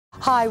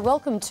Hi,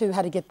 welcome to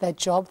How to Get That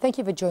Job. Thank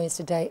you for joining us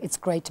today. It's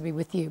great to be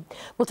with you.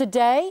 Well,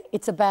 today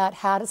it's about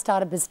how to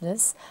start a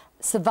business,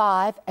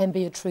 survive and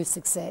be a true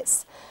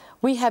success.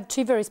 We have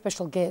two very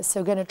special guests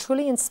who are going to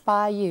truly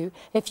inspire you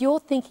if you're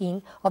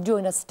thinking of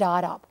doing a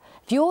startup,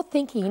 if you're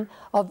thinking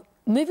of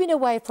moving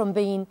away from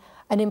being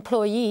an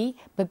employee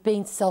but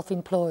being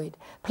self-employed.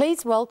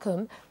 Please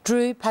welcome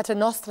Drew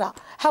Paternoster.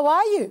 How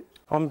are you?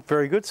 I'm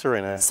very good,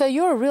 Sarina. So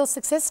you're a real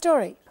success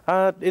story.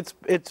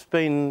 It's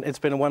been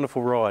a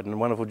wonderful ride and a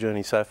wonderful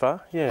journey so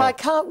far. Yeah. I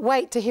can't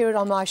wait to hear it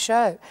on my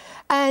show.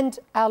 And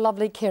our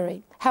lovely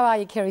Kerry. How are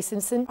you, Kerry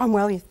Simpson? I'm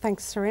well,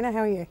 thanks, Sarina. How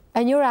are you?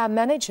 And you're our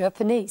manager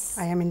for NEIS.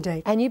 I am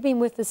indeed. And you've been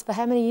with us for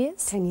how many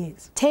years? 10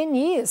 years. 10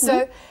 years.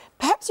 So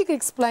perhaps you could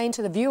explain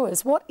to the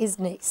viewers, what is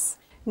NEIS?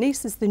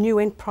 NEIS is the new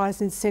enterprise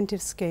incentive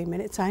scheme,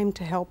 and it's aimed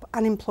to help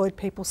unemployed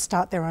people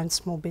start their own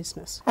small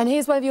business. And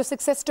here's one of your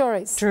success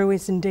stories. Drew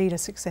is indeed a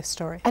success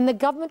story. And the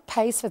government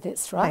pays for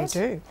this, right?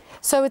 They do.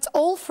 So it's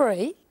all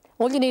free.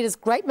 All you need is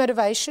great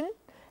motivation,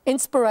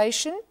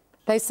 inspiration,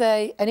 they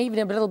say, and even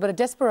a little bit of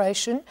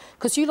desperation,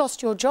 because you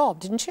lost your job,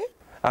 didn't you?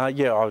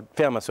 Yeah, I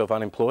found myself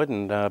unemployed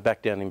and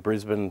back down in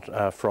Brisbane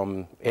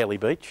from Airlie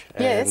Beach.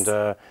 Yes.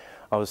 And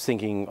I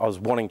was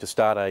wanting to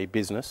start a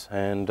business,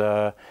 and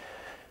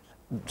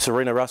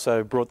Sarina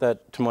Russo brought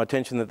that to my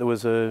attention, that there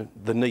was the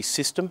NEIS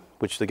system,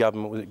 which the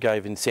government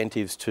gave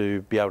incentives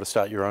to be able to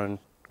start your own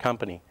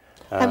company.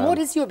 And what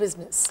is your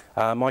business?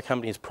 My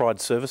company is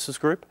Pride Services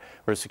Group.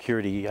 We're a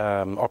security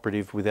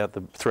operative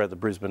throughout the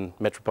Brisbane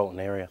metropolitan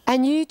area.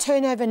 And you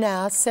turn over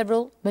now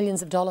several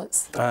millions of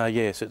dollars.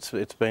 Yes,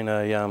 it's been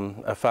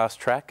a fast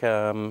track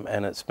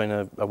and it's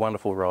been a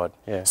wonderful ride.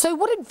 Yeah. So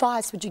what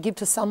advice would you give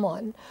to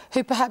someone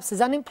who perhaps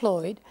is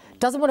unemployed,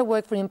 doesn't want to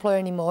work for an employer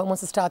anymore and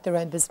wants to start their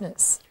own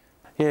business?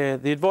 Yeah,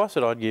 the advice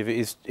that I'd give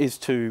is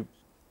to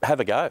have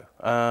a go.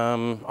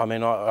 I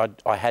mean,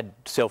 I had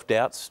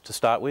self-doubts to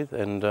start with,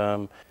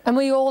 and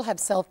we all have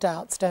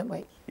self-doubts, don't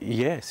we?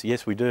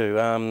 Yes, we do.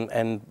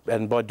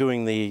 And by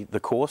doing the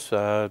course,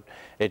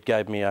 it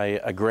gave me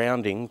a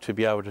grounding to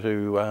be able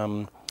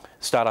to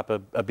start up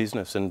a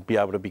business and be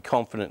able to be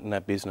confident in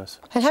that business.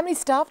 And how many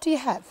staff do you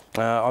have?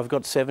 I've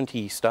got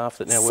 70 staff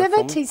that now work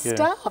for me. 70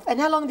 staff? Yeah.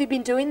 And how long have you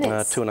been doing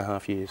this?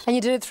 2.5 years. And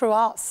you did it through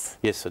us?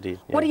 Yes, I did.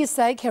 Yeah. What do you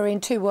say, Kerry,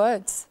 in 2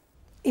 words?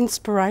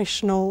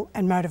 Inspirational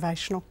and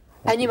motivational.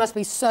 And you must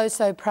be so,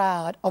 so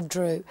proud of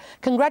Drew.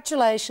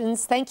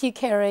 Congratulations. Thank you,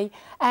 Kerry.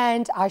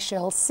 And I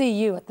shall see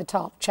you at the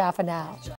top. Ciao for now.